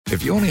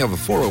If you only have a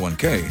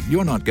 401k,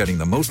 you're not getting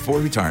the most for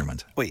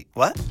retirement. Wait,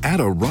 what? Add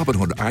a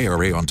Robinhood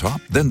IRA on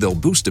top, then they'll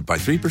boost it by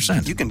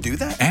 3%. You can do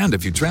that? And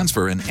if you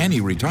transfer in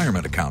any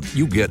retirement account,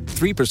 you get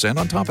 3%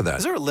 on top of that.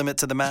 Is there a limit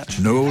to the match?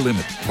 No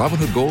limit.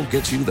 Robinhood Gold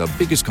gets you the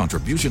biggest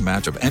contribution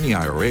match of any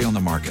IRA on the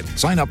market.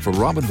 Sign up for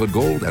Robinhood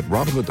Gold at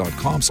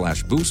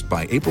Robinhood.com/boost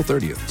by April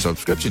 30th.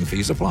 Subscription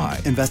fees apply.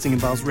 Investing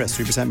involves risk.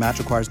 3% match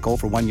requires gold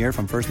for 1 year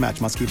from first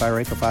match. Must keep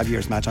IRA for 5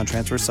 years. Match on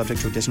transfers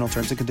subject to additional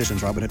terms and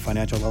conditions. Robinhood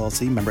Financial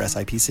LLC, member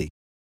SIPC.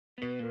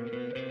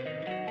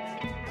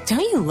 Don't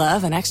you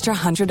love an extra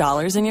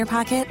 $100 in your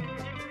pocket?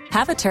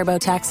 Have a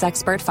TurboTax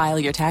expert file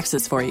your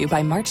taxes for you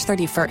by March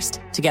 31st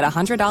to get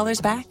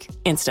 $100 back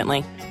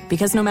instantly.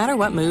 Because no matter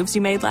what moves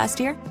you made last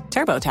year,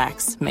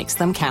 TurboTax makes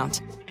them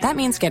count. That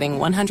means getting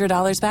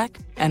 $100 back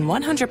and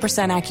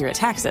 100% accurate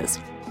taxes,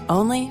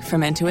 only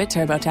from Intuit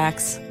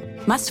TurboTax.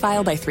 Must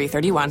file by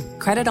 3/31.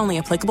 Credit only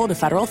applicable to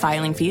federal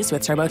filing fees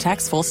with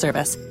TurboTax full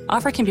service.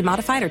 Offer can be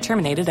modified or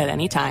terminated at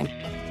any time.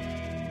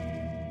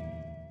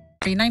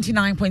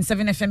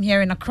 99.7 FM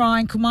here in Accra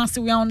and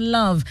Kumasi. We are on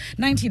Love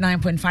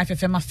 99.5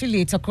 FM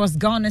affiliates across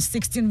Ghana's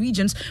 16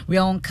 regions. We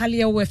are on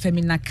Kaleo FM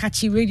in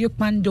Nakachi, Radio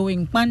Kpando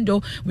in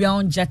Kpando. We are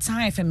on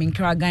Jata FM in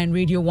Karaga and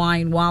Radio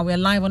Wine. While we are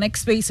live on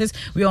X Spaces,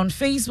 we are on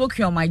Facebook.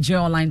 We are on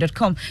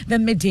myjoyonline.com. The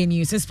Midday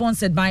News is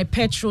sponsored by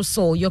Petrol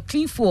Sol. Your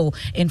clean fuel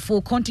in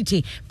full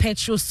quantity.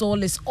 Petrol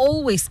Sol is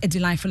always a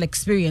delightful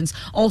experience.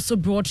 Also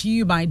brought to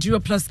you by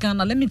Duraplus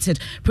Ghana Limited,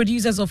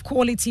 producers of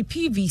quality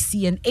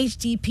PVC and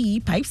HDPE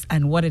pipes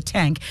and water tank.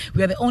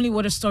 We are the only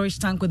water storage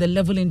tank with a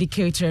level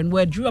indicator, and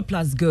where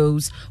Duraplus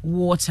goes,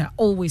 water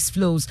always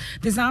flows.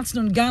 This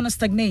afternoon, Ghana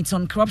stagnates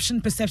on Corruption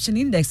Perception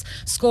Index,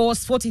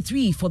 scores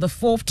 43 for the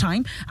fourth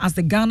time, as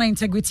the Ghana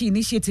Integrity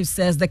Initiative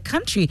says the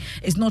country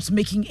is not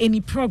making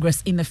any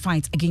progress in the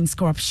fight against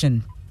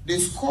corruption. The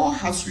score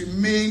has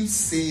remained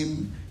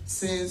same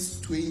since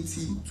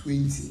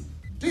 2020.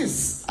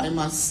 This, I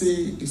must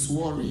say, is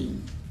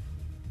worrying.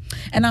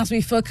 And as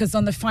we focus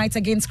on the fight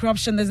against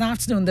corruption this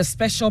afternoon, the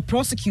special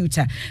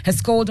prosecutor has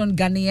called on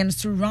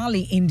Ghanaians to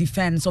rally in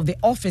defense of the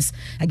office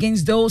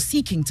against those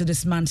seeking to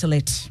dismantle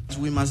it.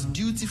 We must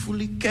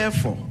dutifully care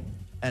for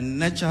and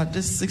nurture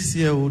this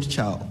 6-year-old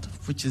child,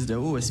 which is the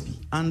OSP,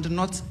 and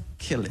not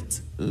kill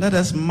it. Let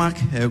us mark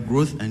her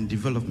growth and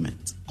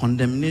development.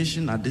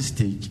 Condemnation at this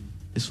stage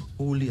is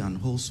wholly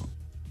unwholesome.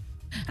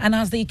 And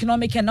as the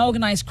Economic and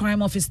Organized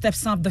Crime Office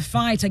steps up the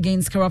fight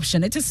against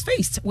corruption, it is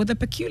faced with a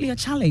peculiar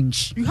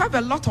challenge. You have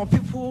a lot of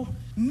people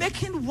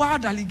making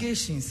wild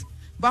allegations,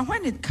 but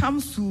when it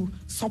comes to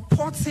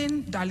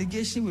supporting the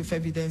allegation with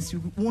evidence,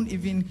 you won't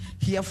even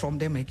hear from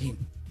them again.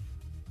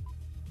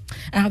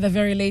 I have the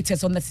very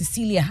latest on the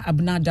Cecilia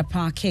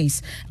Abnadapa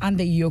case and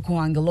the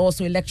Yoko angle.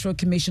 Also, Electoral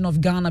Commission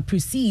of Ghana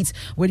proceeds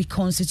with the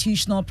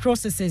constitutional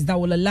processes that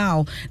will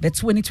allow the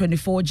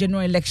 2024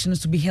 general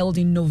elections to be held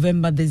in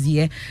November this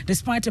year,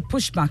 despite a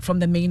pushback from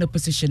the main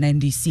opposition,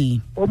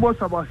 NDC. Almost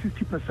about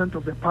 60%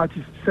 of the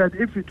parties said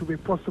if it will be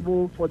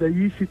possible for the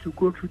EC to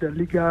go through the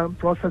legal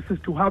processes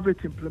to have it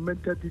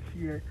implemented this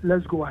year,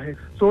 let's go ahead.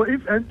 So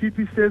if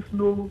NPP says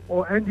no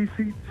or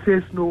NDC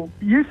says no,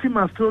 EC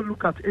must still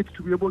look at it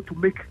to be able to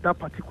make that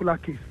particular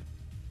case.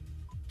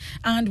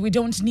 And we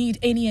don't need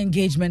any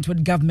engagement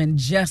with government,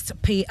 just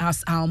pay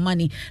us our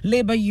money.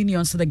 Labour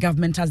unions to the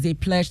government as they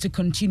pledge to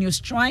continue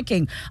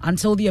striking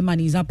until their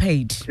monies are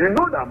paid. You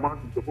know the amount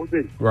is supposed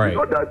to be. Right. You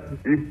know that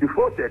it's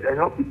defaulted and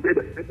have to pay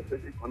the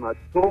percentage on that.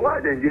 So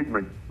why the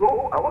engagement?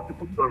 So I want to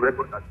put it on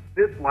record that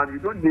this one, you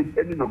don't need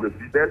any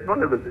negotiation. There's no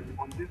negotiation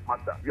on this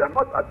matter. We are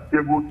not at the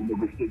table to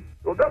negotiate.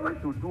 So government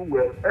should do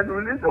well and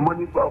release the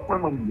money for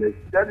appointment.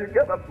 Then you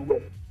get back to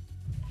work.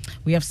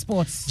 We have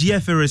sports.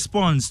 GFA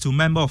responds to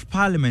Member of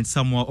Parliament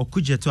Samuel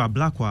Okudzeto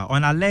Ablakwa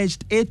on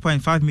alleged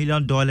 $8.5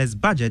 million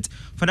budget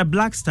for the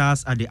Black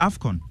Stars at the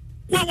AFCON.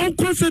 Well, on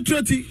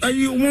concentrate,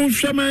 you won't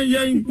share my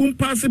young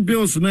pass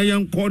bills na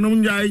young corner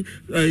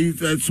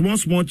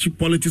small cheap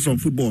politics on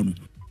football.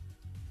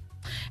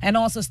 And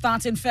also,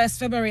 starting 1st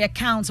February,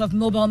 accounts of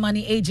mobile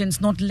money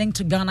agents not linked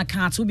to Ghana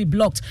cards will be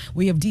blocked.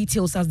 We have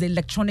details as the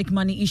electronic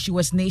money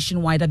issuers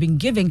nationwide have been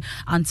giving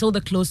until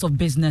the close of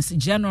business,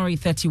 January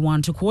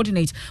 31, to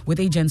coordinate with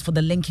agents for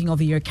the linking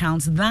of your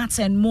accounts. That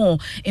and more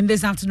in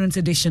this afternoon's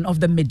edition of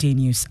the Midday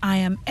News. I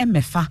am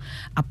Emefa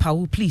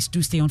Apau. Please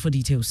do stay on for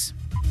details.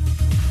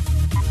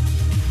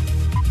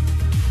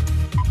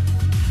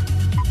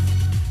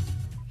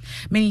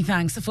 Many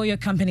thanks for your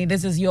company.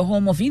 This is your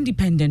home of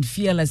independent,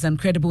 fearless and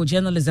credible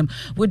journalism.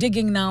 We're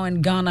digging now,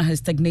 and Ghana has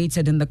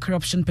stagnated in the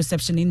Corruption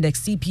Perception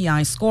Index,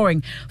 CPI,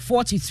 scoring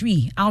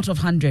 43 out of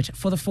 100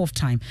 for the fourth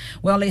time.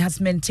 Well, it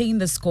has maintained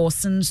the score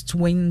since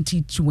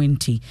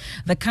 2020.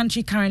 The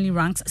country currently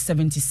ranks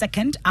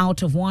 72nd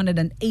out of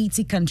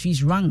 180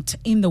 countries ranked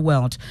in the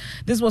world.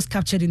 This was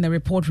captured in the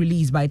report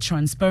released by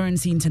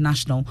Transparency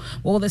International.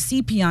 Well, the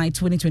CPI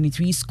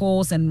 2023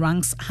 scores and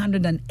ranks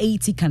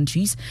 180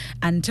 countries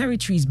and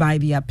territories by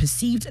their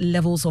perceived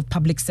levels of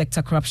public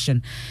sector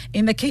corruption.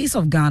 In the case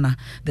of Ghana,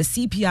 the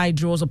CPI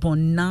draws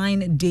upon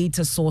 9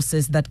 data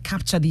sources that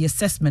capture the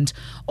assessment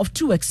of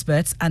 2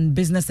 experts and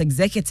business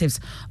executives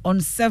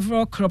on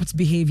several corrupt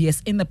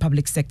behaviors in the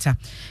public sector.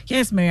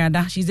 Here's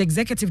Mariada. She's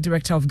Executive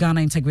Director of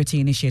Ghana Integrity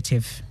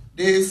Initiative.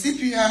 The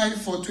CPI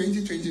for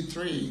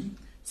 2023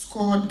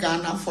 scored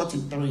Ghana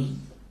 43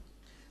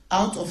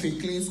 out of a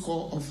clean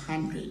score of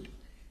 100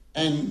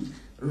 and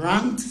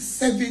ranked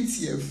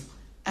 70th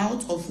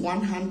out of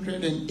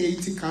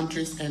 180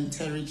 countries and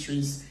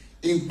territories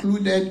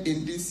included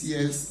in this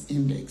year's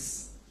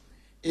index.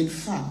 In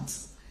fact,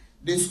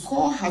 the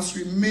score has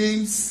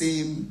remained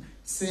same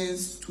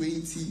since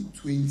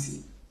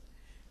 2020.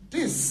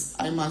 This,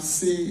 I must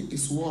say,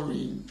 is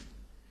worrying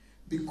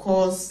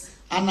because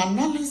an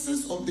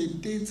analysis of the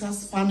data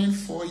spanning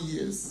 4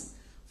 years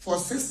for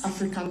 6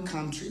 African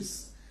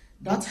countries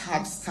that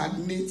had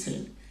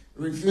stagnated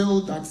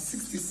revealed that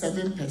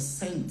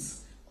 67%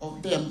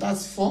 of them,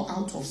 that's 4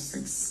 out of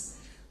 6,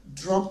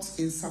 dropped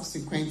in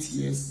subsequent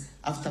years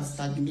after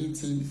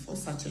stagnating for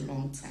such a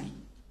long time.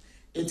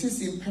 It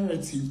is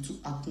imperative to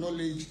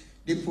acknowledge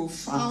the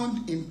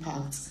profound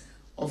impact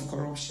of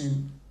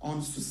corruption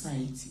on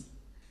society.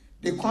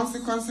 The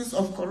consequences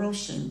of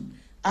corruption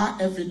are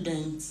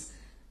evident,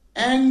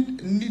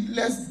 and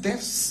needless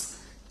deaths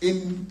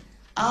in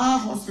our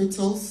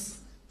hospitals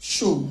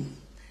show.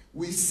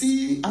 We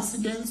see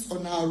accidents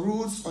on our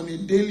roads on a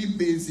daily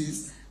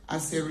basis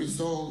as a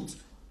result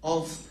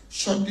of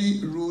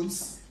shoddy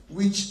roads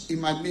which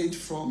emanate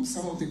from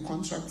some of the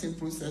contracting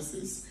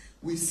processes.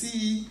 We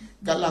see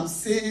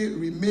Galamsey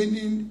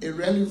remaining a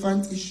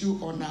relevant issue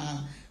on our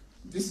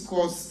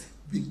discourse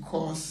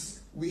because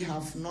we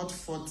have not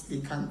fought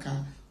the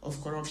canker of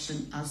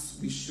corruption as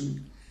we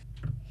should.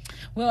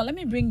 Well, let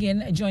me bring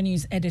in Joy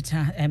News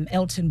editor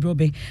Elton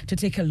Brobe to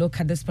take a look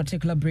at this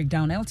particular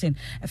breakdown. Elton,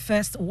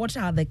 first, what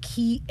are the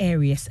key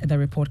areas the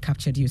report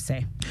captured, you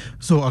say?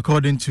 So,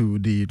 according to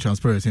the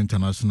Transparency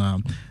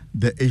International,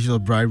 the issues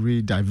of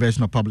bribery,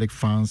 diversion of public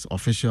funds,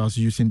 officials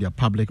using their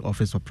public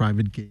office for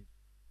private gain,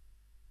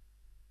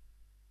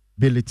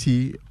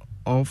 ability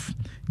of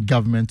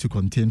government to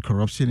contain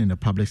corruption in the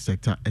public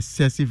sector,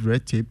 excessive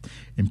red tape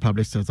in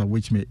public sector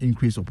which may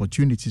increase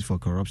opportunities for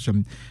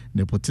corruption,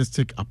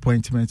 nepotistic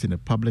appointments in the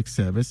public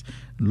service,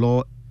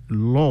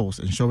 laws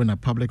ensuring that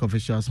public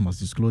officials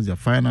must disclose their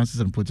finances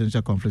and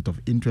potential conflict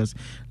of interest,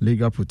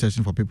 legal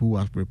protection for people who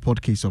have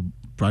report cases of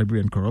bribery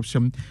and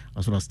corruption,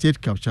 as well as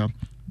state capture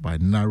by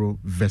narrow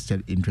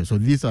vested interest. So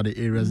these are the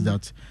areas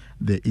that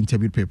they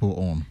interviewed people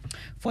on.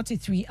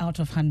 43 out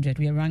of 100.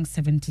 We are ranked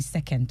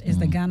 72nd. Is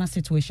the Ghana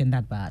situation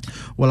that bad?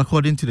 Well,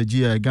 according to the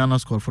GI, Ghana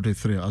scored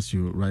 43, as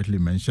you rightly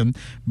mentioned,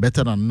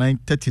 better than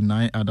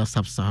 39 other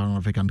sub-Saharan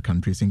African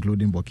countries,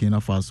 including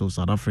Burkina Faso,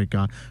 South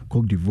Africa,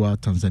 Cote d'Ivoire,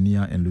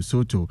 Tanzania, and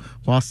Lesotho,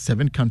 while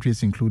 7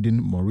 countries,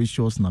 including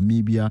Mauritius,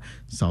 Namibia,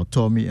 Sao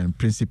Tome, and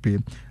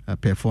Principe,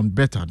 performed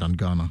better than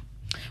Ghana.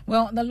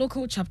 Well, the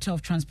local chapter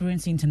of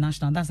Transparency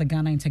International, that's the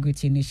Ghana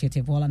Integrity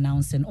Initiative, while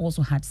announcing,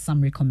 also had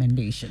some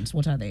recommendations.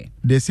 What are they?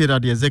 They say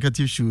that the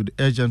executive should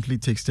urgently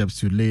take steps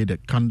to lay the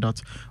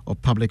Conduct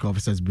of Public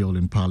Officers Bill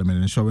in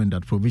Parliament, ensuring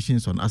that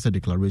provisions on asset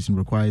declaration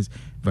requires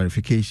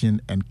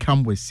verification and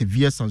come with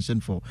severe sanction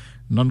for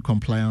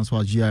non-compliance,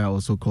 while GI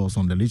also calls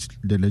on the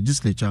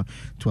legislature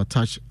to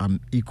attach an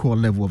equal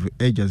level of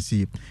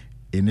urgency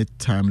in a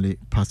timely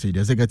passage.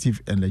 The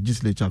executive and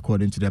legislature,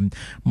 according to them,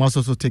 must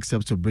also take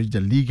steps to bridge the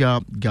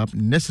legal gap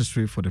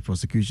necessary for the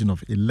prosecution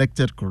of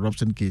elected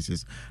corruption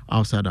cases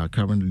outside our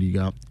current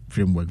legal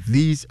framework.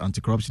 These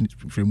anti-corruption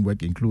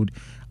framework include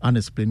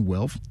unexplained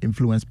wealth,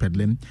 influence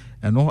peddling,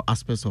 and all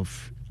aspects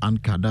of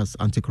ANCA, that's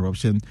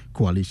Anti-Corruption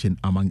Coalition,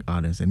 among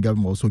others. And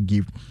government also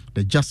give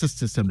the justice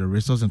system the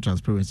resource and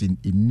transparency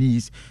it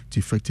needs to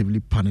effectively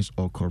punish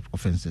all corrupt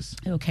offences.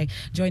 Okay.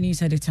 Joy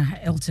News editor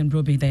Elton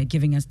Brobe there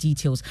giving us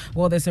details.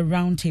 Well, there's a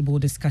roundtable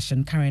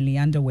discussion currently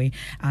underway,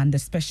 and the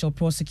special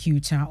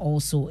prosecutor,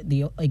 also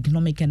the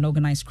Economic and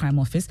Organised Crime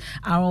Office,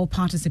 are all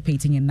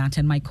participating in that.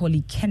 And my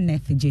colleague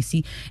Kenneth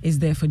JC is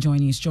there for Joy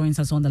News, joins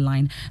us on the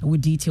line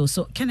with details.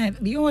 So, Kenneth,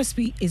 the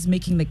OSP is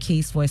making the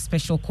case for a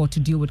special court to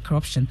deal with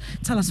corruption.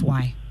 Tell us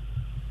why.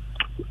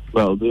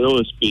 Well, the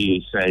OSP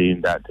is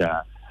saying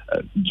that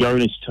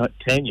during his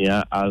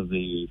tenure as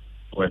the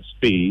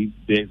OSP,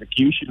 the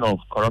execution of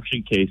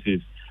corruption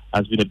cases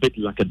has been a bit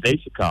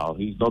lackadaisical.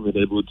 He's not been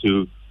able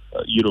to,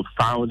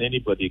 found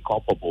anybody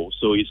culpable.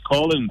 So he's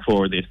calling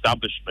for the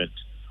establishment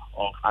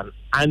of an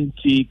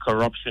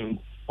anti-corruption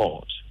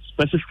court,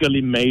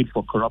 specifically made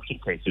for corruption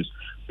cases.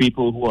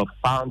 People who are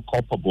found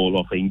culpable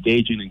of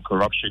engaging in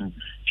corruption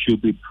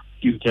should be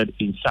prosecuted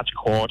in such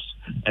courts,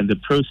 and the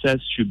process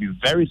should be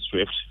very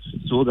swift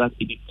so that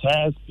it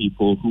deters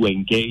people who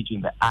engage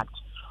in the act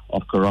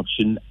of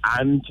corruption,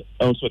 and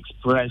also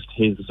expressed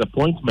his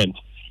disappointment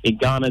in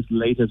Ghana's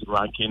latest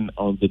ranking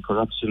on the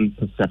Corruption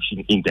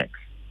Perception Index.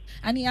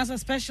 And he has a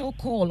special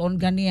call on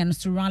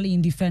Ghanaians to rally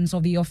in defense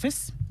of the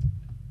office?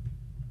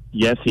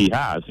 Yes, he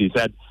has. He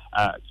said,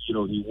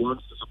 he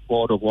wants the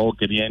support of all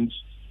Ghanaians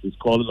is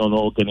calling on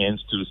all Ghanaians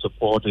to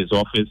support his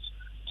office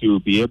to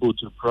be able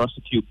to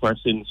prosecute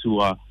persons who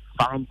are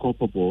found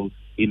culpable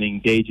in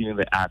engaging in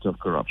the act of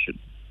corruption.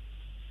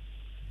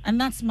 And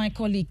that's my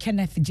colleague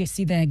Kenneth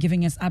Jesse there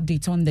giving us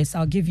updates on this.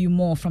 I'll give you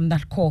more from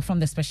that call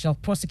from the special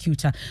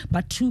prosecutor.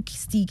 But two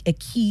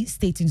key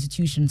state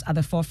institutions at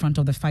the forefront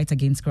of the fight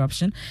against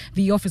corruption,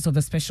 the Office of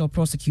the Special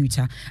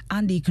Prosecutor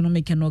and the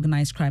Economic and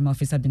Organised Crime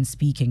Office, have been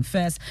speaking.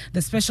 First,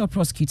 the Special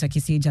Prosecutor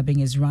Kissie Jabing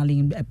is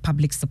rallying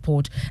public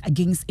support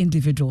against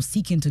individuals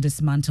seeking to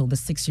dismantle the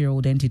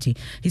 6-year-old entity.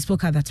 He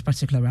spoke at that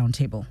particular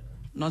roundtable.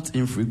 Not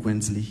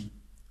infrequently,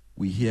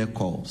 we hear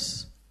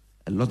calls,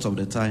 a lot of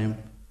the time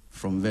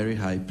from very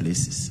high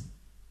places,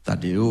 that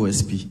the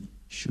OSP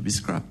should be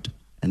scrapped,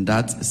 and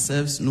that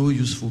serves no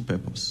useful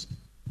purpose.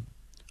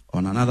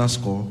 On another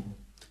score,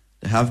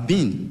 there have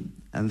been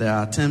and there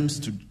are attempts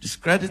to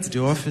discredit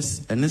the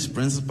office and its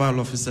principal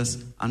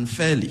officers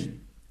unfairly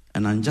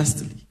and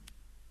unjustly,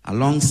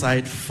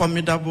 alongside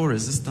formidable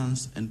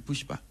resistance and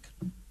pushback.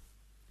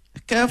 A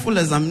careful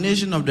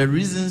examination of the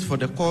reasons for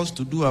the calls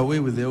to do away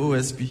with the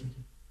OSP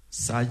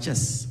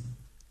suggests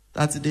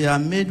that they are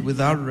made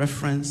without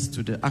reference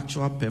to the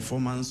actual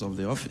performance of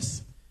the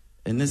office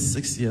in its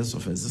 6 years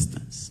of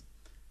existence,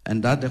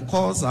 and that the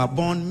calls are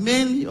born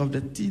mainly of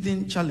the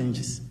teething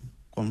challenges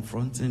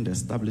confronting the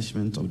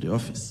establishment of the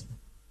office.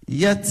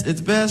 Yet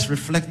it bears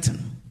reflecting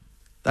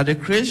that the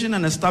creation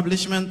and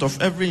establishment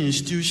of every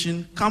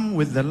institution come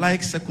with the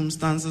like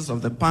circumstances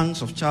of the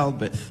pangs of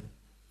childbirth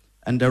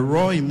and the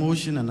raw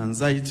emotion and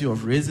anxiety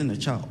of raising a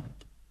child.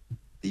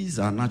 These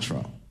are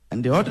natural,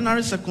 and the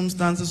ordinary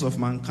circumstances of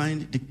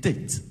mankind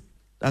dictate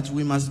that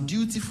we must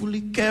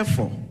dutifully care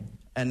for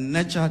and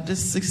nurture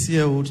this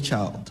 6-year-old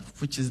child,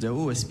 which is the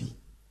OSP,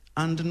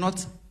 and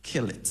not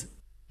kill it.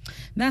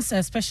 That's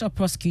a Special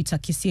Prosecutor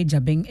Kissie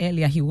Jabing.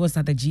 Earlier he was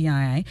at the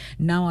GII,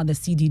 now at the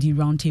CDD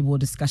roundtable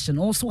discussion.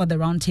 Also at the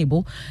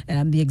roundtable,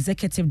 the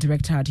Executive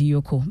Director at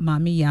IOCO,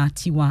 Mamiya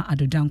Tiwa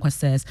Adodankwa,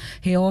 says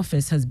her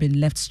office has been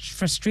left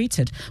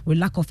frustrated with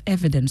lack of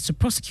evidence to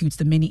prosecute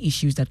the many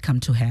issues that come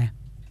to her.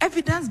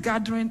 Evidence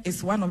gathering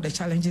is one of the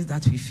challenges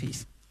that we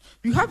face.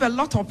 You have a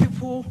lot of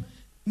people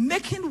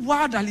making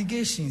wild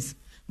allegations,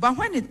 but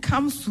when it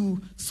comes to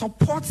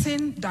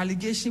supporting the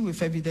allegation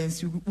with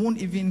evidence, you won't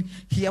even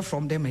hear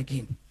from them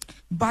again.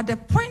 But the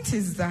point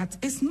is that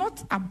it's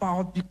not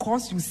about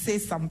because you say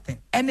something,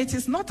 and it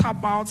is not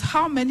about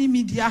how many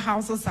media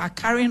houses are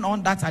carrying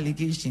on that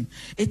allegation.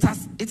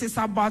 It is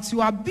about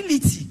your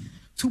ability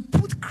to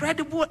put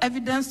credible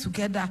evidence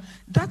together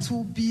that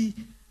will be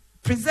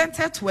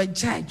presented to a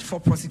judge for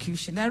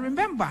prosecution. And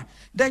remember,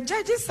 the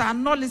judges are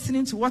not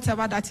listening to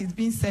whatever that is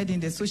being said in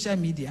the social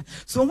media.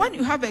 So when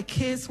you have a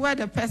case where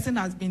the person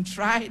has been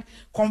tried,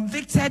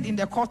 convicted in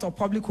the court of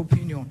public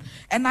opinion,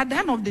 and at the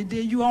end of the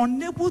day, you are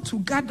unable to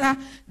gather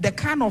the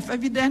kind of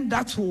evidence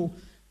that will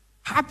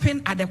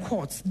happen at the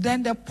court,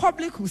 then the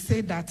public will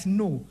say that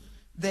no,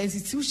 the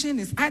institution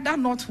is either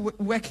not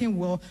working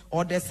well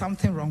or there's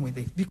something wrong with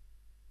it.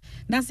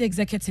 That's the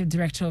Executive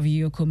Director of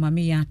IOCO,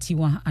 Mamiya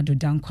Tiwa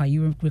Adodankwa.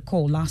 You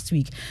recall last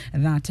week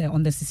that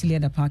on the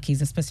Cecilia Dapaah case,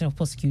 the Special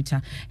Prosecutor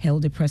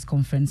held a press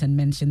conference and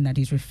mentioned that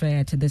he's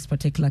referred to this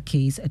particular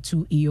case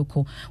to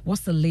IOCO.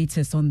 What's the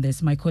latest on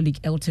this? My colleague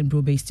Elton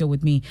Brobe is still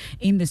with me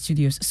in the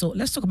studios. So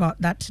let's talk about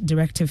that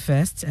directive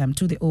first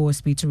to the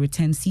OSP to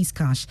return seized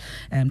cash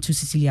to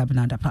Cecilia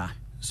Dapaah.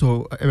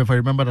 So, if I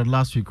remember that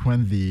last week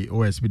when the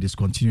OSP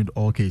discontinued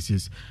all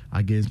cases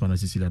against Madam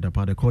Cecilia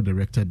Dapaah, the court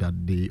directed that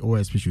the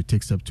OSP should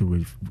take steps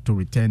to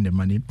return the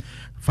money,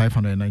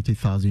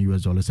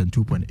 $590,000 and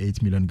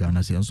 2.8 million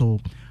Ghana cedis, and so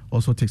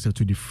also take steps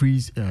to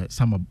freeze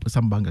some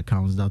bank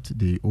accounts that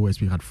the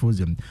OSP had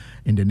frozen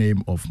in the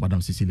name of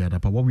Madam Cecilia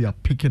Dapaah. What we are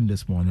picking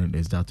this morning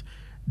is that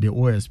the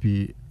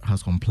OSP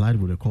has complied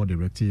with the court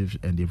directive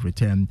and they've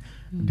returned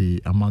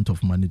the amount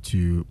of money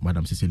to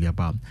Madam Cecilia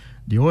Dapaah.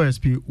 The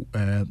OSP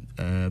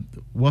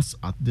was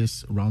at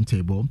this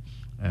roundtable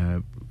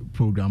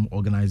program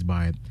organized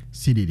by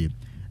CDD,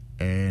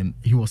 and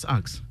he was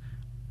asked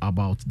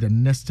about the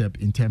next step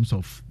in terms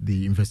of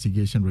the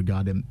investigation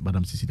regarding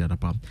Madam Cecilia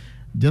Dapaah.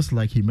 Just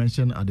like he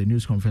mentioned at the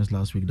news conference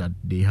last week that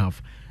they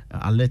have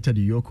alerted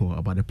IOCO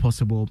about a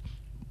possible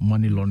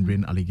money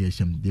laundering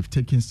allegation. They've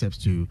taken steps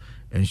to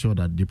ensure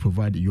that they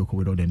provide IOCO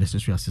with all the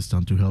necessary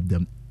assistance to help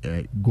them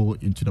go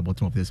into the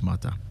bottom of this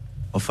matter.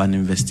 Of an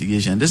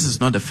investigation. This is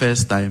not the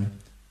first time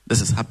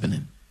this is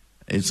happening.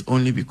 It's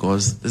only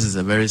because this is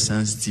a very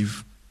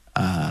sensitive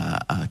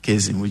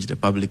case in which the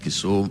public is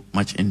so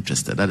much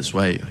interested. That is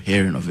why you're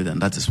hearing of it,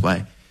 and that is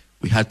why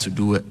we had to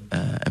do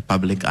a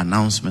public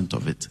announcement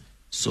of it.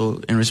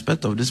 So in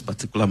respect of this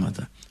particular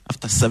matter,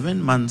 after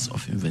 7 months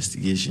of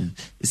investigation,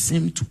 it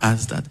seemed to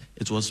us that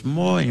it was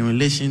more in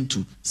relation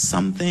to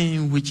something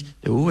in which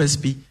the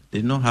OSP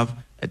did not have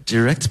a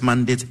direct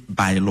mandate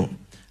by law.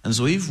 And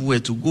so if we were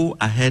to go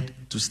ahead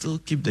to still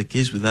keep the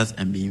case with us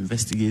and be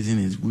investigating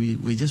it,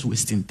 we're just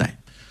wasting time.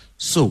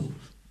 So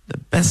the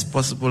best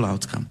possible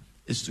outcome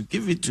is to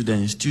give it to the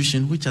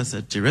institution which has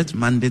a direct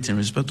mandate in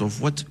respect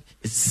of what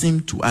it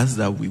seemed to us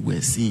that we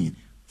were seeing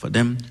for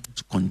them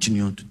to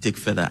continue to take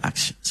further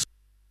actions.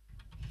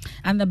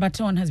 And the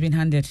baton has been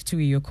handed to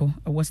Iyoko.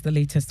 What's the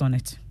latest on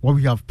it? What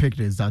we have picked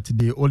is that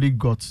they only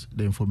got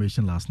the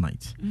information last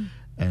night.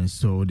 And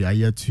so they are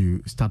here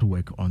to start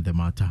work on the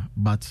matter.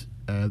 But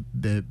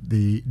the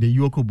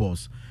Iyoko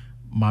boss,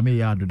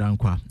 Mameya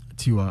Adodankwa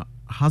Tiwa,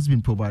 has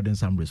been providing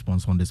some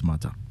response on this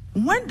matter.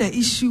 When the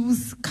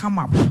issues come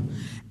up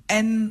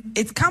and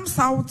it comes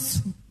out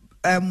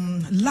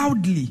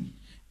loudly,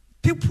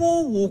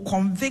 people will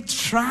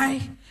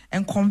try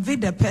and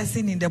convict the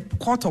person in the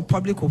court of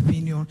public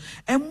opinion.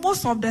 And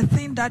most of the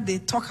things that they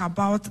talk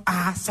about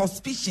are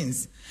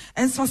suspicions.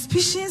 And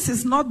suspicions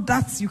is not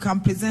that you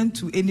can present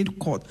to any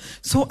court.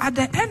 So at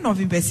the end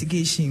of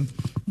investigation,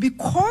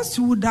 because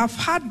you would have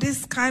had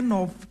this kind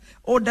of,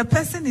 the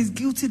person is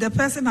guilty, the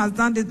person has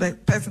done this, the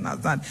person has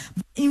done.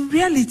 In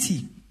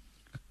reality,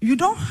 you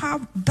don't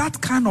have that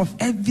kind of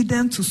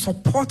evidence to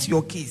support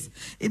your case.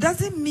 It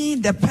doesn't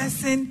mean the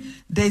person,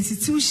 the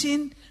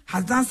institution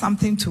has done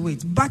something to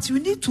it. But you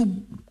need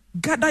to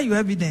gather your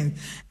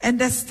evidence. And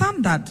the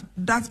standard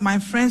that my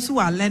friends who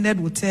are learned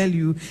will tell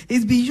you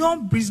is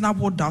beyond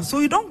reasonable doubt. So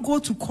you don't go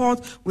to court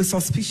with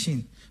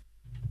suspicion.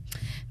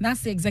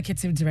 That's the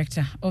executive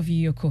director of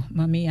Iyoko,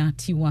 Mameya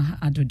Tiwa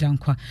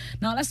Adodankwa.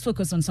 Now let's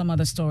focus on some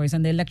other stories.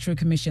 And the Electoral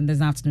Commission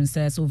this afternoon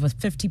says over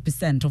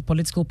 50% of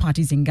political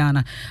parties in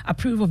Ghana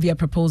approve of their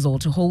proposal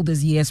to hold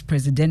this year's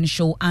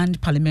presidential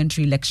and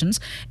parliamentary elections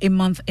a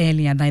month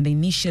earlier than the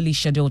initially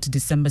scheduled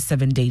December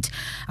 7 date.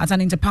 At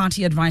an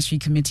Inter-Party Advisory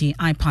Committee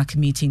IPAC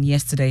meeting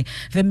yesterday,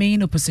 the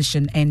main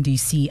opposition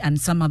NDC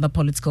and some other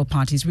political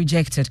parties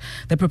rejected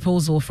the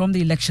proposal from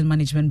the election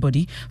management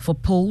body for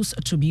polls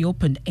to be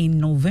opened in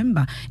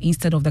November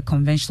instead of the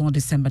conventional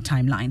December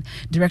timeline.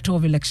 Director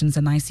of Elections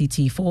and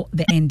ICT for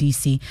the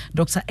NDC,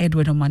 Dr.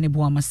 Edward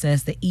Omanibuama,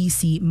 says the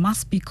EC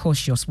must be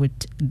cautious with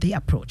the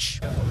approach.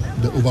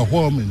 The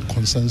overwhelming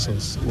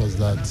consensus was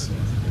that,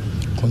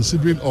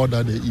 considering all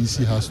that the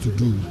EC has to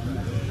do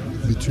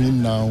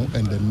between now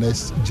and the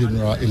next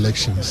general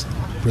elections,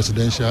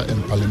 presidential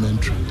and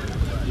parliamentary,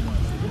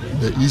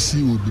 the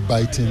EC will be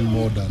biting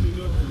more than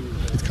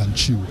it can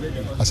chew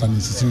as an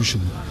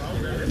institution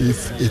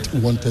if it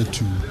wanted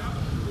to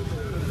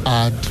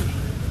add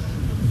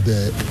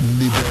the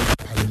legal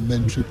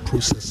parliamentary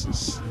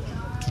processes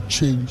to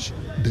change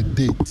the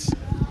date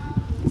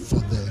for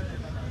the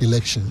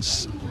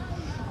elections.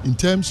 In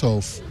terms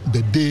of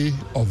the day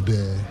of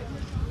the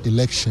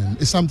election,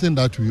 it's something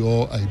that we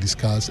all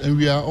discuss, and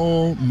we are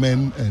all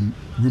men and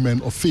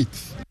women of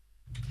faith.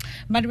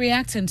 But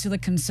reacting to the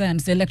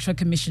concerns, the Electoral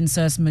Commission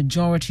says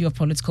majority of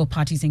political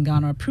parties in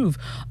Ghana approve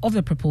of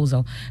the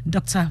proposal.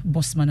 Dr.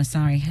 Bosman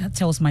Asari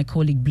tells my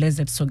colleague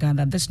Blessed Soga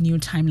that this new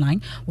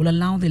timeline will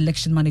allow the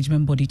election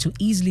management body to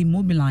easily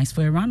mobilize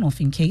for a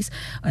runoff in case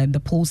the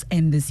polls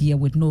end this year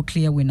with no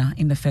clear winner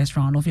in the first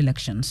round of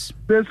elections.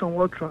 Based on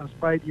what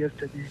transpired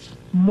yesterday,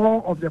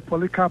 more of the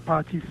political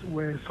parties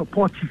were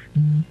supportive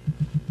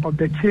of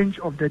the change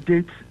of the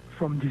date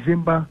from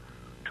December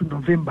to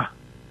November.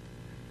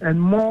 And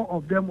more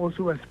of them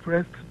also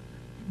expressed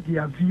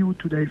their view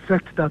to the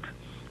effect that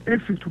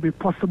if it will be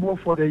possible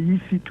for the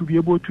EC to be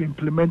able to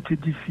implement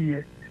it this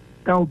year,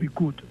 that would be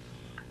good.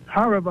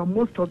 However,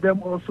 most of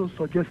them also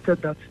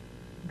suggested that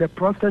the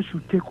process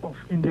should take off.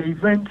 In the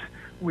event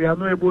we are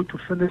not able to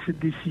finish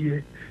it this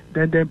year,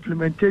 then the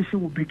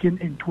implementation will begin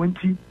in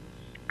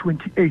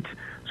 2028.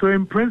 So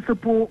in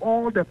principle,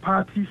 all the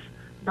parties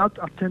that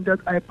attended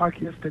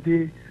IPAC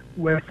yesterday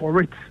were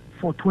for it,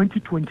 for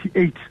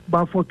 2028.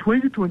 But for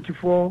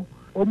 2024,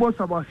 almost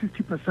about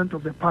 60%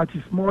 of the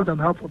parties, more than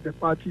half of the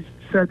parties,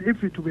 said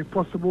if it will be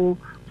possible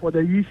for the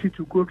EC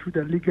to go through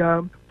the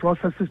legal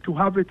processes to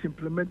have it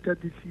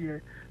implemented this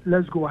year,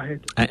 let's go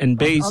ahead. And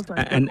based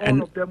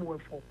all of them were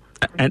for.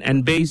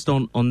 And based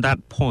on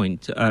that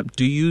point,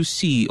 do you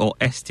see or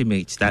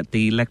estimate that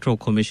the Electoral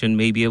Commission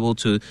may be able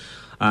to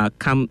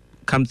come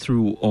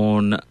through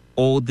on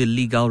all the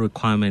legal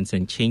requirements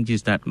and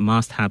changes that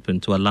must happen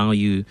to allow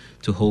you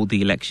to hold the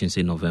elections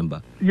in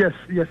November? Yes,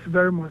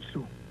 very much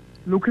so.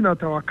 Looking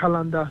at our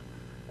calendar,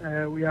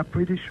 we are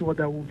pretty sure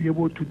that we'll be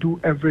able to do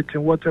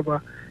everything,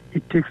 whatever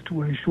it takes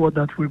to ensure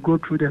that we go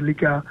through the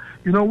legal.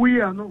 You know, we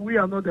are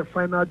not the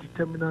final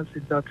determinants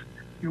in that.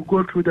 You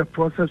go through the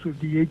process with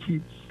the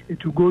AG,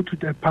 it will go to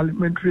the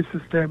parliamentary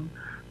system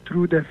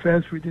through the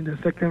first reading, the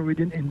second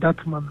reading in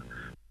that manner.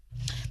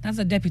 That's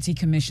the Deputy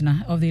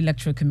Commissioner of the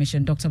Electoral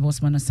Commission, Dr.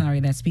 Bosman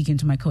Asari, that's speaking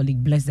to my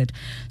colleague Blessed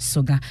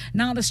Soga.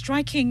 Now, the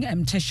striking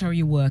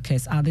tertiary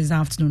workers are this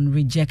afternoon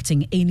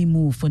rejecting any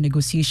move for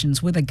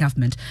negotiations with the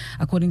government.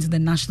 According to the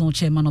National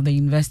Chairman of the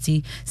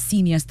University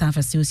Senior Staff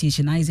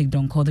Association, Isaac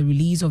Donko, the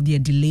release of their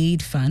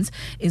delayed funds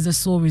is the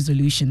sole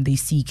resolution they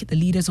seek. The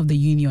leaders of the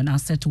union are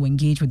set to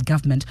engage with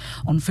government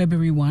on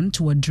February 1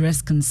 to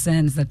address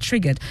concerns that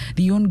triggered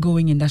the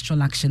ongoing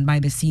industrial action by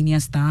the Senior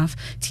Staff,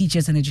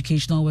 Teachers and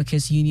Educational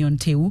Workers Union,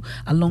 TEU,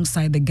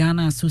 alongside the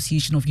Ghana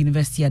Association of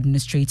University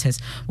Administrators.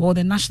 Well,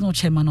 the national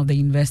chairman of the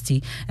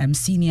university,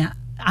 Senior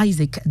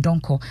Isaac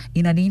Donko,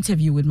 in an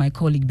interview with my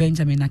colleague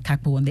Benjamin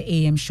Akakpo on the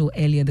AM show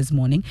earlier this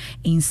morning,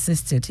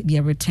 insisted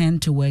their return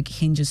to work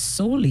hinges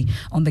solely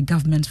on the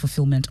government's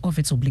fulfillment of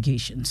its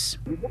obligations.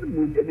 We don't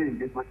need any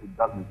engagement with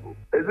government.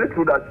 Is it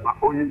true that my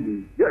only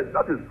me? Yes,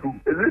 that is true.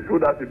 Is it true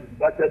that it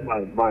deducted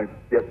my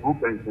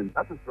group pension?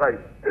 That is right.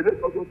 Is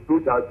it also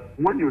true that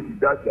when you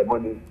deduct the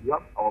money, you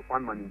have our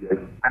fund managers?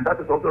 And that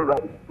is also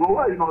right. So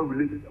why are you not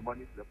releasing the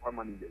money to the fund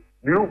managers?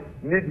 You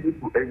need me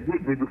to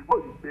engage me before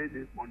you pay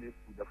this money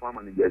to the fund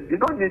managers. You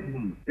don't need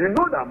me. You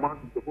know the amount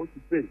you're supposed to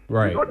pay.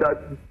 Right. You know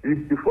that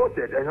if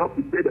defaulted, I help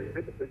you pay the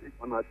pension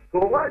on us. So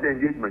why the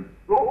engagement?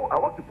 So I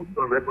want to put it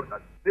on record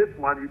that this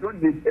one, you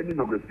don't need any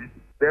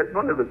negotiation. There's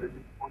no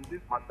negotiation on this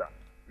matter.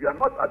 We are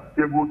not at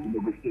the table to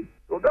negotiate.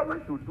 So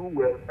government should do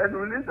well and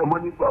release the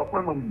money to our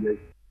fund managers.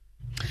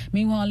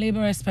 Meanwhile,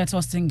 Labour expert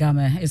Austin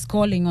Gamer is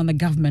calling on the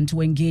government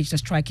to engage the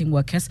striking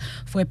workers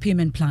for a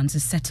payment plan to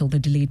settle the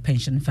delayed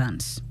pension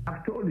funds.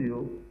 I've told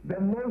you, the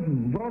most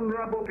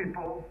vulnerable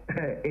people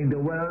in the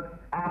world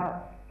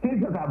are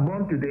kids that are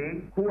born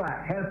today who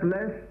are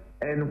helpless.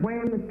 And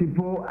when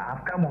people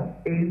have come of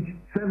age,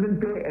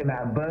 70 and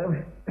above,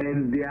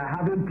 and they are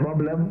having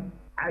problems,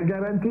 I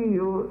guarantee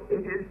you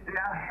they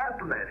are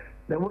helpless.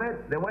 The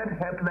word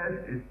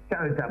helpless is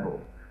charitable.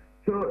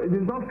 So it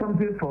is not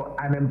something for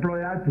an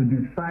employer to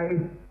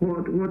decide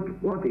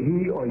what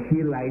he or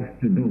she likes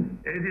to do.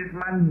 It is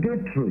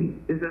mandatory.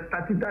 It's a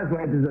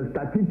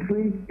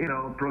statutory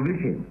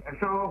provision. And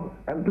so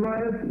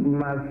employers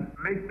must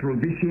make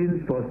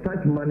provisions for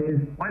such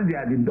monies when they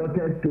are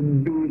deducted to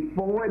be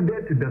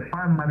forwarded to the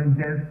fund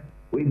managers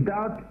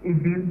without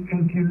even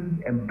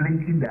thinking and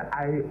blinking the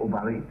eye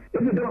over it.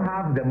 If you don't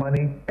have the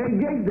money,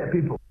 engage the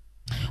people.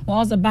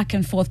 Whilst the back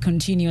and forth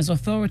continues,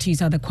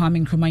 authorities at the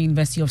Kwame Nkrumah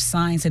University of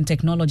Science and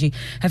Technology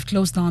have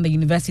closed down the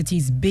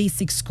university's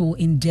basic school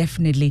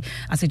indefinitely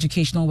as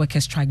educational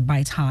workers strike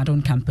bite hard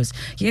on campus.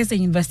 Here's the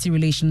University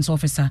Relations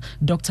Officer,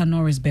 Dr.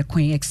 Norris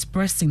Bequin,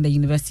 expressing the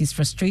university's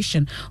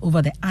frustration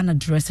over the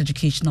unaddressed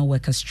educational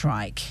workers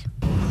strike.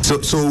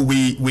 So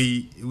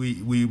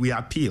we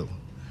appeal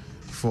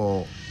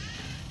for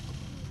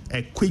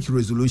a quick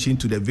resolution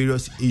to the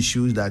various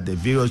issues that the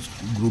various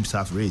groups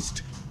have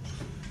raised,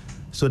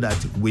 so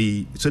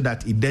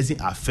that it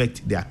doesn't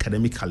affect the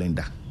academic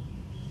calendar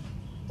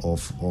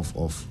of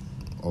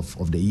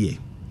the year.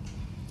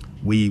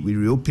 We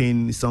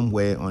reopen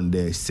somewhere on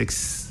the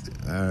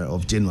 6th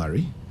of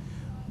January.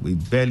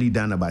 We've barely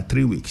done about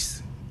 3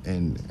 weeks,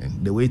 and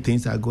the way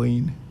things are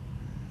going,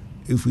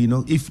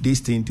 if this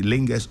thing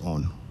lingers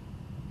on,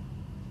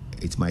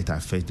 it might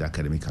affect the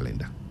academic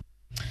calendar.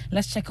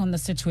 Let's check on the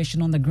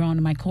situation on the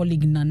ground. My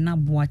colleague Nana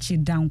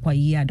Boachi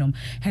Dankwa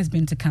has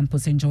been to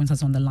campus and joins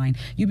us on the line.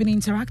 You've been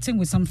interacting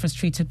with some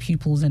frustrated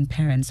pupils and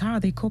parents. How are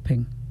they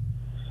coping?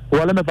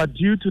 Well, but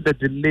due to the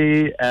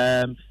delay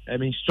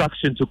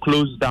instruction to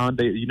close down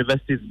the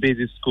university's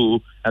basic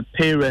school,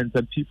 parents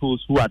and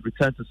pupils who had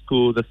returned to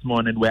school this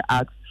morning were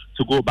asked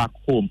to go back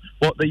home.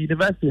 But the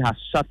university has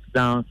shut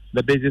down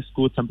the basic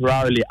school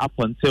temporarily up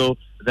until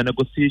the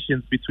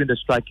negotiations between the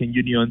striking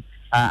unions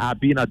are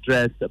being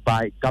addressed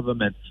by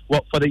government.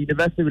 Well, for the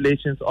University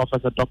Relations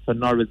Officer, Dr.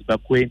 Norris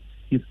Bequin,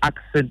 he's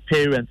asking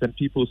parents and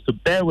pupils to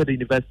bear with the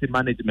university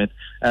management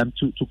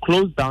to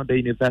close down the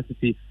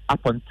university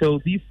up until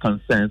these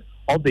concerns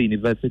of the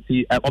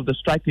university, of the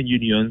striking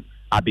unions,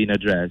 are being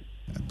addressed.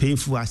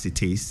 Painful as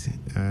it is,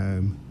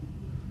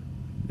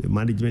 the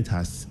management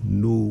has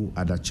no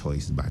other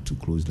choice but to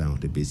close down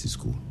the basic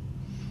school.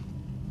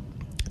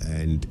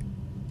 And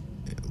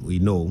we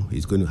know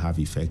it's going to have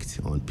effect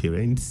on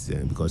parents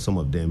because some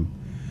of them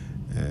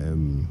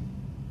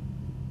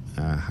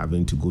are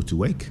having to go to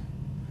work.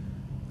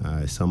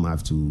 Some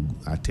have to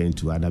attend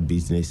to other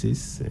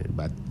businesses,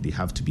 but they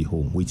have to be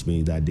home, which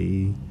means that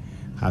they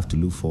have to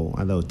look for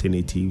other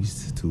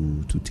alternatives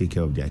to take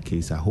care of their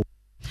kids at home.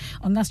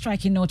 On that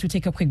striking note, we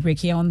take a quick break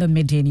here on the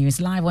Midday News,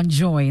 live on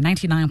Joy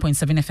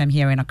 99.7 FM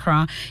here in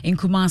Accra. In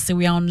Kumasi,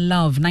 we are on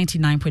Love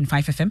 99.5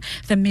 FM.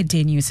 The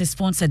Midday News is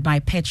sponsored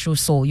by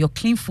Petrosol, your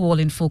clean fuel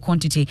in full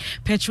quantity.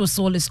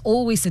 Petrosol is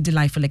always a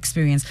delightful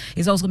experience.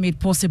 It's also made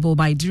possible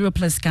by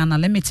Duraplus Ghana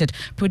Limited,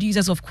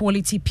 producers of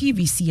quality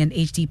PVC and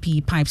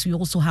HDPE pipes. We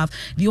also have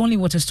the only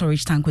water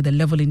storage tank with a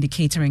level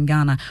indicator in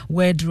Ghana.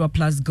 Where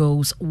Duraplus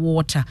goes,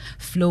 water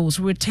flows.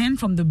 We return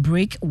from the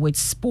break with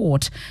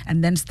sport,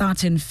 and then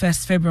starting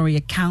 1st February,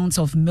 accounts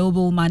of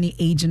mobile money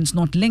agents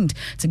not linked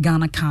to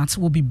Ghana cards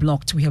will be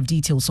blocked. We have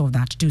details of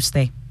that. Do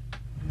stay.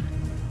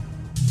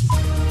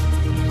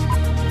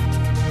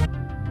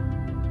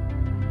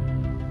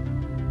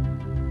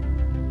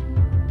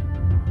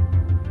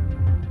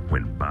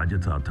 When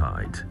budgets are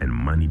tight and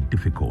money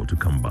difficult to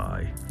come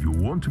by, you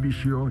want to be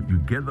sure you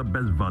get the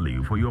best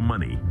value for your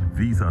money.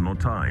 These are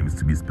not times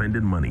to be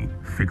spending money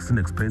fixing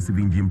expensive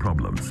engine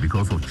problems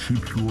because of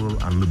cheap fuel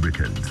and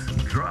lubricants.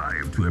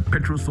 Drive to a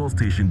Petrosol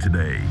station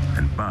today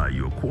and buy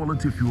your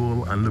quality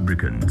fuel and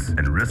lubricants,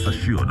 and rest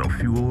assured of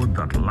fuel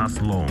that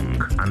lasts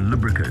long and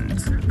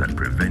lubricants that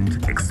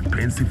prevent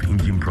expensive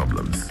engine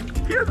problems.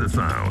 Hear the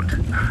sound.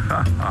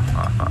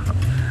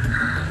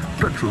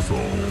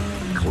 Petrosol,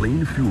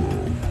 clean fuel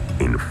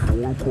in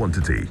full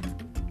quantity.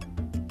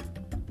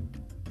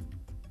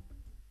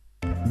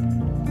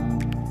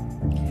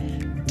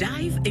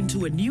 Dive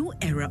into a new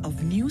era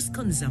of news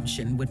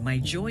consumption with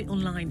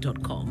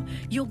myjoyonline.com,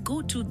 your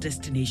go-to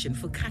destination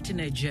for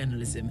cutting-edge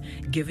journalism,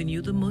 giving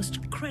you the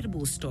most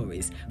credible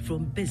stories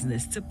from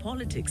business to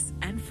politics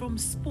and from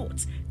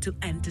sports to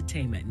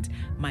entertainment.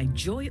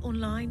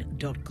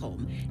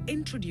 Myjoyonline.com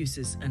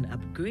introduces an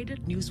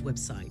upgraded news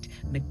website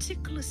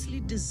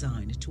meticulously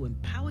designed to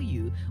empower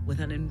you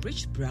with an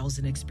enriched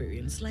browsing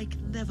experience like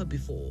never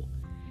before.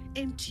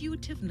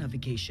 Intuitive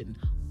navigation.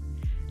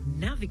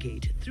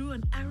 Navigate through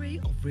an array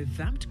of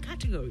revamped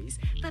categories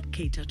that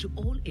cater to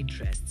all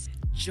interests.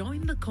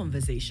 Join the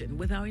conversation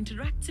with our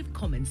interactive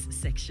comments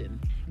section.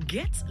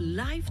 Get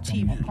live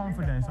TV,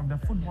 confidence of the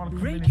football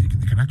radio, community.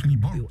 You can actually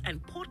borrow.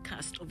 And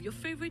podcast of your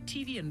favorite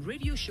TV and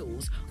radio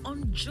shows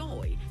on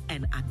Joy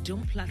and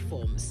Adom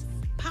platforms.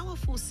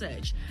 Powerful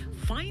search.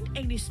 Find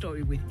any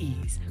story with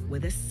ease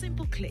with a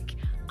simple click.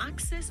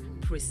 Access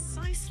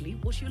precisely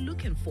what you're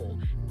looking for.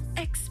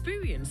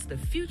 Experience the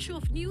future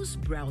of news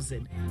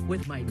browsing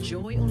with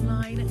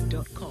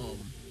myjoyonline.com.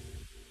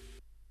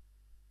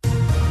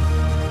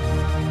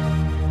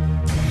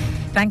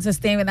 Thanks for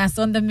staying with us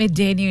on the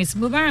Midday News.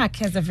 Mubarak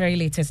has the very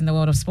latest in the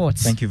world of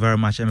sports. Thank you very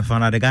much,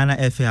 Emefana. The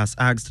Ghana FA has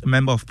asked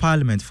Member of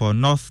Parliament for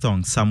North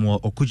Tongue, Samuel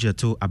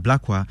Okudzeto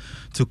Ablakwa,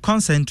 to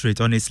concentrate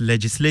on his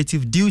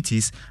legislative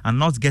duties and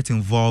not get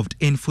involved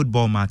in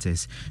football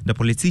matters. The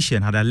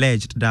politician had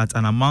alleged that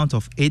an amount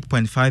of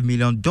 $8.5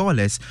 million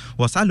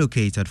was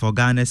allocated for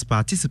Ghana's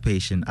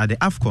participation at the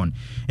AFCON.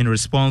 In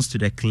response to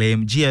the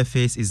claim,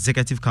 GFA's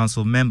Executive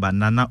Council member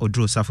Nana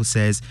Odro-Safu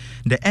says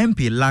the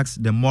MP lacks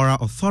the moral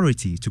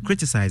authority to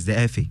criticize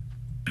the FA.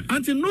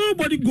 Until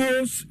nobody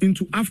goes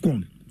into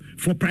AFCON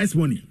for prize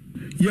money,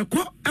 you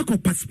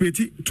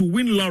participate to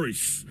win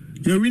lorries.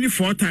 You win it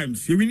 4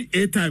 times, you win it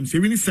 8 times,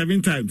 you win it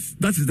 7 times.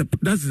 That is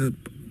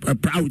a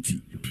priority.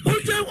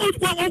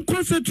 On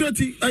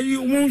concentrating,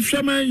 you won't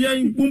show me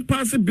young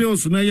pass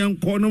bills na young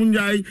corner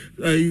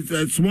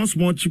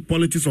small cheap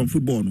politics on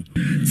football.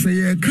 Say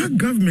a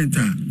government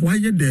why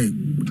you the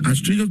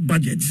Australia's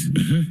budget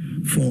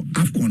for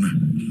AFCON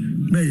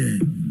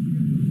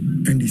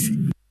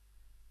NDC.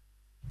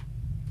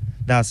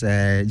 That's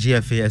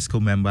GFA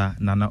ESCO member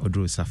Nana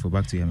Odro-Safu.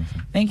 Back to you,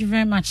 Emefana. Thank you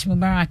very much,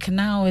 Mubarak.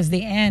 Now is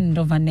the end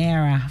of an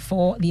era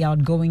for the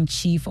outgoing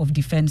Chief of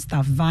Defence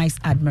Staff, Vice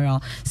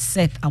Admiral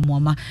Seth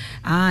Amwama.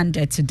 And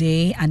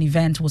today, an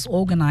event was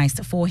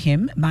organized for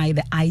him by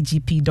the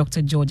IGP,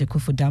 Dr. George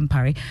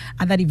Akuffo-Dampare.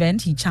 At that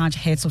event, he charged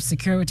heads of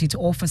security to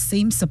offer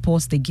same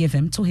support they give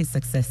him to his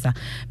successor,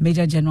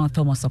 Major General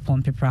Thomas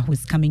Opompepra, who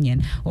is coming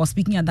in. While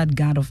speaking at that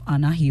guard of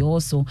honor, he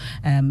also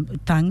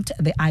thanked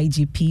the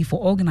IGP for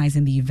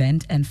organizing the event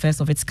and first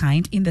of its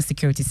kind in the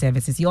security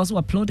services. He also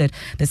applauded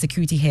the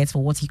security heads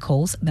for what he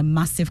calls the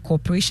massive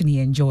cooperation he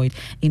enjoyed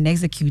in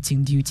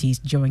executing duties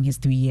during his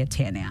 3-year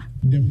tenure.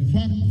 The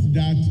fact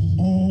that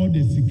all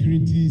the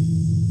security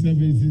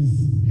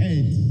services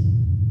heads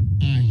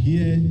are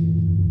here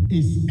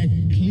is a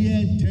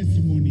clear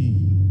testimony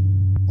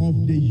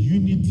of the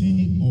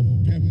unity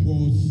of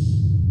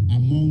purpose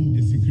among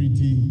the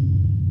security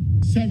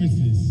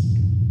services.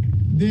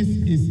 This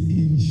is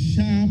in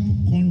sharp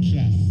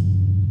contrast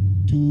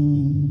to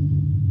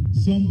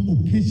some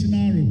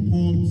occasional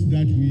reports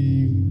that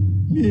we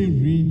may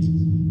read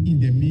in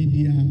the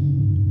media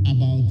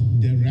about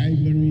the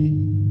rivalry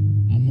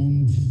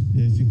amongst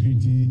the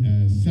security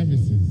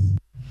services.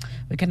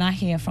 We can now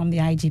hear from the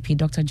IGP,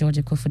 Dr. George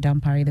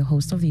Akuffo-Dampare, the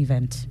host of the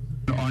event.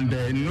 On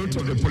the note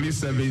of the police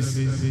service,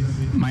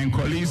 my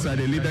colleagues at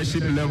the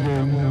leadership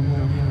level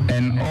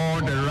and all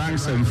the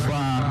ranks and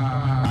file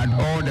at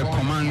all the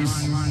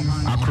commands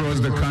across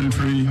the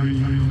country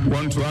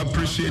want to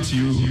appreciate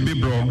you,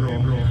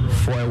 Bibro,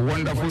 for a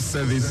wonderful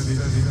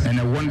service and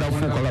a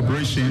wonderful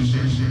collaboration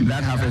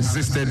that have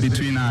existed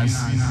between us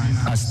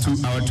as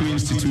our two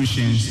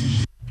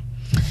institutions.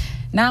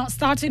 Now,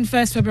 starting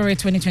 1st February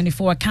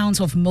 2024, accounts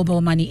of mobile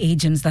money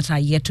agents that are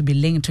yet to be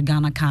linked to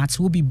Ghana cards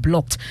will be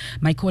blocked.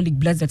 My colleague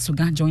Blessed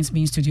Suga joins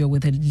me in studio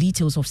with the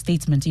details of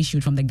statement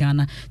issued from the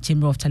Ghana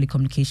Chamber of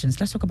Telecommunications.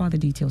 Let's talk about the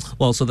details.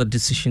 Well, so the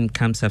decision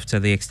comes after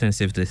the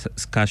extensive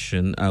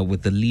discussion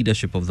with the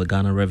leadership of the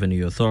Ghana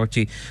Revenue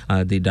Authority.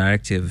 The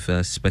directive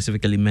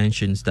specifically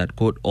mentions that,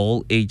 quote,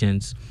 all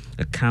agents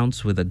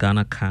accounts with a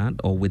Ghana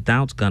card or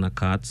without Ghana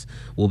cards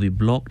will be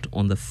blocked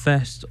on the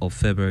 1st of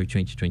February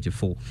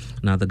 2024.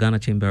 Now, the Ghana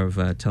Chamber of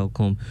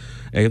Telecom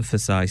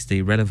emphasized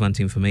the relevant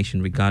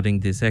information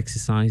regarding this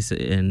exercise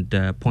and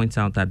points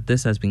out that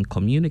this has been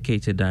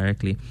communicated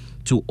directly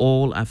to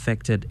all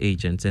affected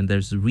agents, and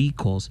there's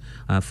recourse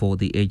for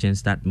the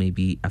agents that may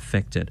be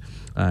affected.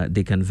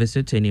 They can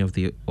visit any of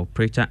the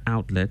operator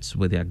outlets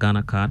with their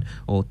Ghana card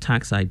or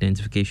tax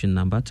identification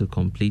number to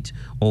complete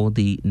all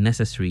the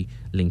necessary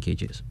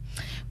linkages.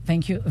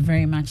 Thank you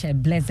very much,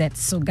 Blessed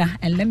Suga.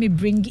 And let me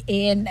bring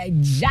in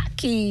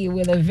Jackie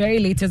with the very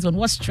latest one.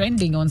 What's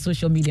trending on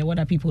social media? What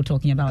are people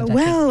talking about, Jackie?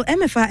 Well,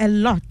 MFR,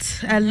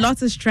 a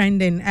lot is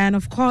trending. And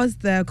of course,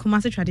 the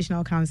Kumasi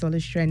Traditional Council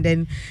is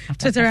trending.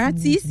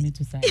 Tutaratis.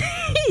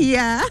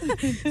 Yeah.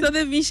 So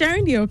they've been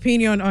sharing their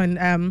opinion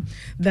on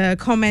the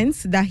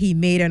comments that he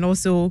made and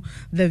also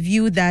the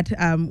view that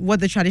what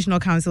the Traditional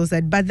Council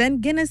said. But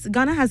then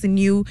Ghana has a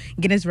new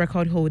Guinness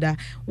record holder,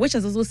 which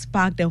has also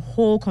sparked a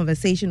whole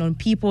conversation on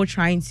people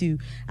trying to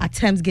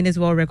attempt Guinness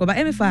World Record. But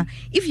MFA,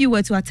 if you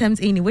were to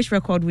attempt any, which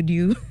record would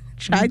you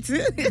try to?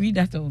 Read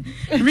that on.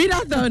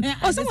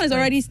 Oh, someone is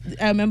already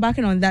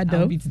embarking on that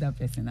though. I'll beat that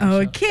person.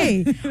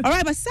 Okay. All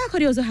right, but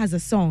Sarkodie also has a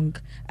song,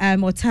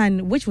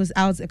 Otan, which was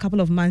out a couple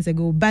of months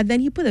ago. But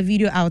then he put a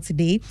video out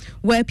today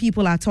where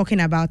people are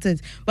talking about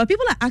it. But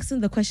people are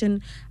asking the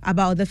question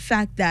about the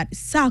fact that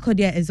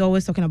Sarkodie is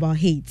always talking about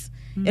hate.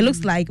 It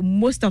looks like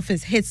most of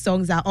his hit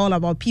songs are all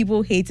about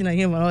people hating on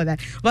him and all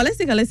that. But let's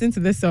take a listen to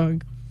this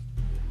song.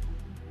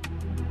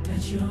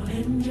 Let your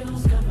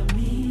angels go.